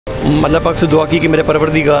अल्लाह पाक से दुआ की कि मेरे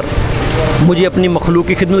परवरदिगार मुझे अपनी मखलूक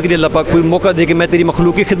की खिदमत के लिए अल्लाह पाक कोई मौका दे कि मैं तेरी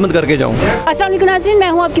मखलूक की खिदमत करके जाऊँ। अस्सलाम वालेकुम नाज़रीन, मैं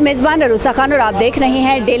हूँ आपकी मेज़बान रोज़ा खान और आप देख रहे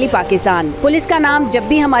हैं डेली पाकिस्तान। पुलिस का नाम जब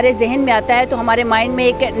भी हमारे जहन में आता है तो हमारे माइंड में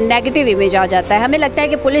एक नेगेटिव इमेज आ जाता है। हमें लगता है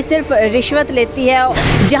कि पुलिस सिर्फ रिश्वत लेती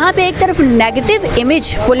है। जहाँ पे एक तरफ नेगेटिव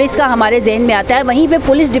इमेज पुलिस का हमारे जहन में आता है, वहीं पे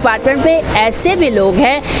पुलिस डिपार्टमेंट पे ऐसे भी लोग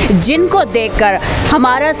हैं जिनको देखकर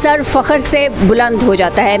हमारा सर फ़ख्र से बुलंद हो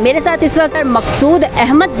जाता है। मेरे साथ इस वक्त मकसूद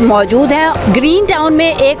अहमद मौजूद हैं। ग्रीन टाउन में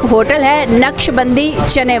एक होटल है नक्शबंदी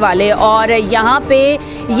चने वाले, और यहाँ पे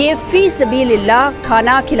ये फ़ी सबीलिल्लाह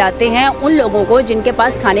खाना खिलाते हैं उन लोगों को जिनके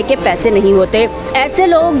पास खाने के पैसे नहीं होते। ऐसे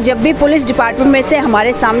लोग जब भी पुलिस डिपार्टमेंट में से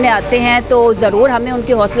हमारे सामने आते हैं तो ज़रूर हमें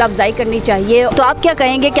उनकी हौसला अफजाई करनी चाहिए। तो आप क्या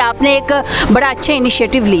कहेंगे कि आपने एक बड़ा अच्छा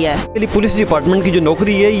इनिशिएटिव लिया है? पुलिस डिपार्टमेंट की जो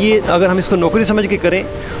नौकरी है, ये अगर हम इसको नौकरी समझ के करें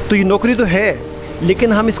तो ये नौकरी तो है,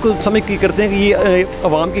 लेकिन हम इसको समझ के करते हैं कि ये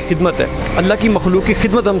अवाम की खिदमत है, अल्लाह की मखलूक की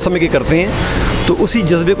खिदमत हम समझ के करते हैं। तो उसी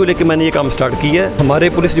जज्बे को लेकर मैंने ये काम स्टार्ट किया है। हमारे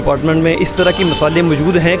पुलिस डिपार्टमेंट में इस तरह की मिसालें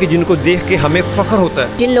मौजूद हैं कि जिनको देख के हमें फ़ख्र होता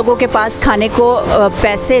है। जिन लोगों के पास खाने को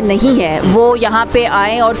पैसे नहीं है वो यहाँ पे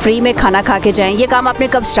आएँ और फ्री में खाना खा के जाएँ। ये काम आपने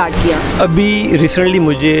कब स्टार्ट किया? अभी रिसेंटली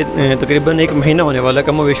मुझे तकरीबन 1 महीना होने वाला,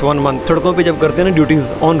 कम वेश 1 मंथ। सड़कों पर जब करते हैं ना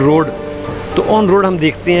ड्यूटीज़ ऑन रोड, तो ऑन रोड हम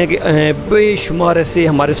देखते हैं कि बेशुमार ऐसे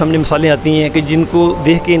हमारे सामने मिसालें आती हैं कि जिनको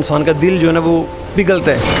देख के इंसान का दिल जो है ना वो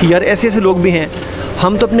पिघलता है कि यार ऐसे ऐसे लोग भी हैं।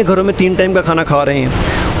 हम तो अपने घरों में 3 टाइम का खाना खा रहे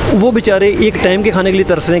हैं, वो बेचारे 1 टाइम के खाने के लिए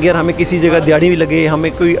तरस रहे हैं कि यार हमें किसी जगह दिहाड़ी भी लगे,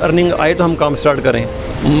 हमें कोई अर्निंग आए तो हम काम स्टार्ट करें।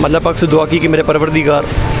 अल्लाह पाक से दुआ की कि मेरे परवरदिगार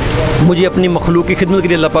मुझे अपनी मखलूक की खिदमत के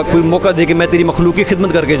लिए अल्लाह पाक कोई मौका दे कि मैं तेरी मखलूक की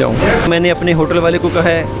खिदमत करके जाऊँ। मैंने अपने होटल वाले को कहा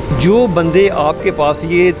है, जो बंदे आपके पास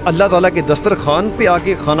ये अल्लाह ताला के दस्तरखान पे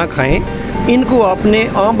आके खाना खाएं, इनको आपने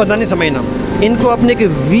आम बंदा नहीं समझना, इनको आपने एक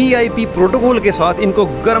VIP प्रोटोकॉल के साथ इनको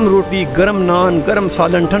गर्म रोटी, गर्म नान, गर्म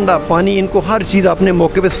सालन, ठंडा पानी, इनको हर चीज़ आपने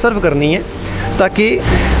मौके पे सर्व करनी है, ताकि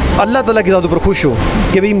अल्लाह ताला की ज़ात पर खुश हो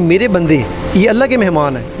कि भाई मेरे बंदे ये अल्लाह के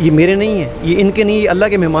मेहमान हैं, ये मेरे नहीं हैं, ये इनके नहीं, ये अल्लाह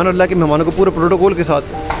के मेहमान, और अल्लाह के मेहमानों को पूरे प्रोटोकॉल के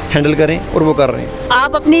साथ हैंडल करें, और वो कर रहे हैं।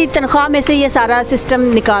 आप अपनी तनख्वाह में से ये सारा सिस्टम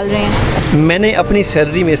निकाल रहे हैं? मैंने अपनी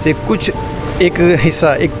सैलरी में से कुछ एक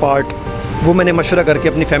हिस्सा, एक पार्ट, वो मैंने मशवरा करके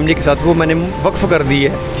अपनी फैमिली के साथ वो मैंने वक्फ़ कर दी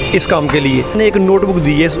है इस काम के लिए। मैंने एक नोटबुक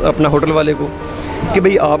दी है अपना होटल वाले को कि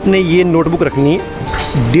भाई आपने ये नोटबुक रखनी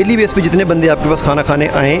है, डेली बेस पे जितने बंदे आपके पास खाना खाने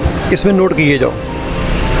आएँ इसमें नोट किए जाओ।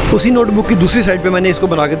 उसी नोटबुक की दूसरी साइड पे मैंने इसको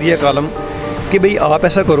बना के दिया कॉलम कि भाई आप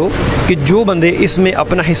ऐसा करो कि जो बंदे इसमें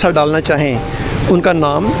अपना हिस्सा डालना चाहें उनका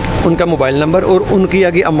नाम, उनका मोबाइल नंबर और उनकी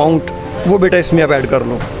आगे अमाउंट वो बेटा इसमें आप ऐड कर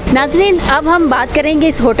लो। नाज़रीन, अब हम बात करेंगे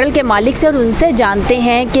इस होटल के मालिक से और उनसे जानते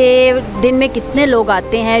हैं कि दिन में कितने लोग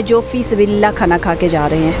आते हैं जो फ़ी सबीलिल्लाह खाना खा के जा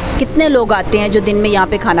रहे हैं। कितने लोग आते हैं जो दिन में यहाँ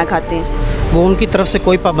पे खाना खाते हैं? वो उनकी तरफ से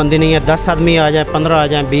कोई पाबंदी नहीं है। 10 आदमी आ जाएँ, 15 आ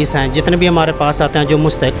जाएँ, 20 हैं, जितने भी हमारे पास आते हैं जो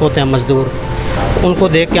मुस्तहिक होते हैं मज़दूर, उनको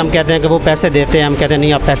देख के हम कहते हैं कि वो पैसे देते हैं, हम कहते हैं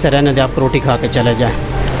नहीं आप पैसे रहने दें, आप रोटी खा के चले जाएँ।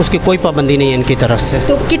 उसकी कोई पाबंदी नहीं है इनकी तरफ से।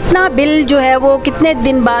 तो कितना बिल जो है वो कितने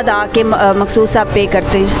दिन बाद आके मकसूद साहब पे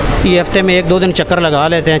करते हैं? ये हफ्ते में 1-2 दिन चक्कर लगा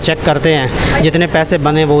लेते हैं, चेक करते हैं, जितने पैसे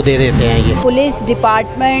बने वो दे देते हैं। ये पुलिस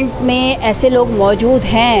डिपार्टमेंट में ऐसे लोग मौजूद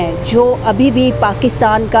हैं जो अभी भी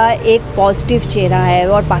पाकिस्तान का एक पॉजिटिव चेहरा है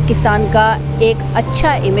और पाकिस्तान का एक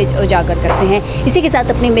अच्छा इमेज उजागर करते हैं। इसी के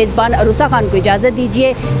साथ अपनी मेज़बान रोज़ा खान को इजाज़त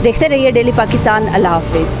दीजिए। देखते रहिए डेली पाकिस्तान। अल्लाह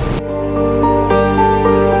हाफ़िज़।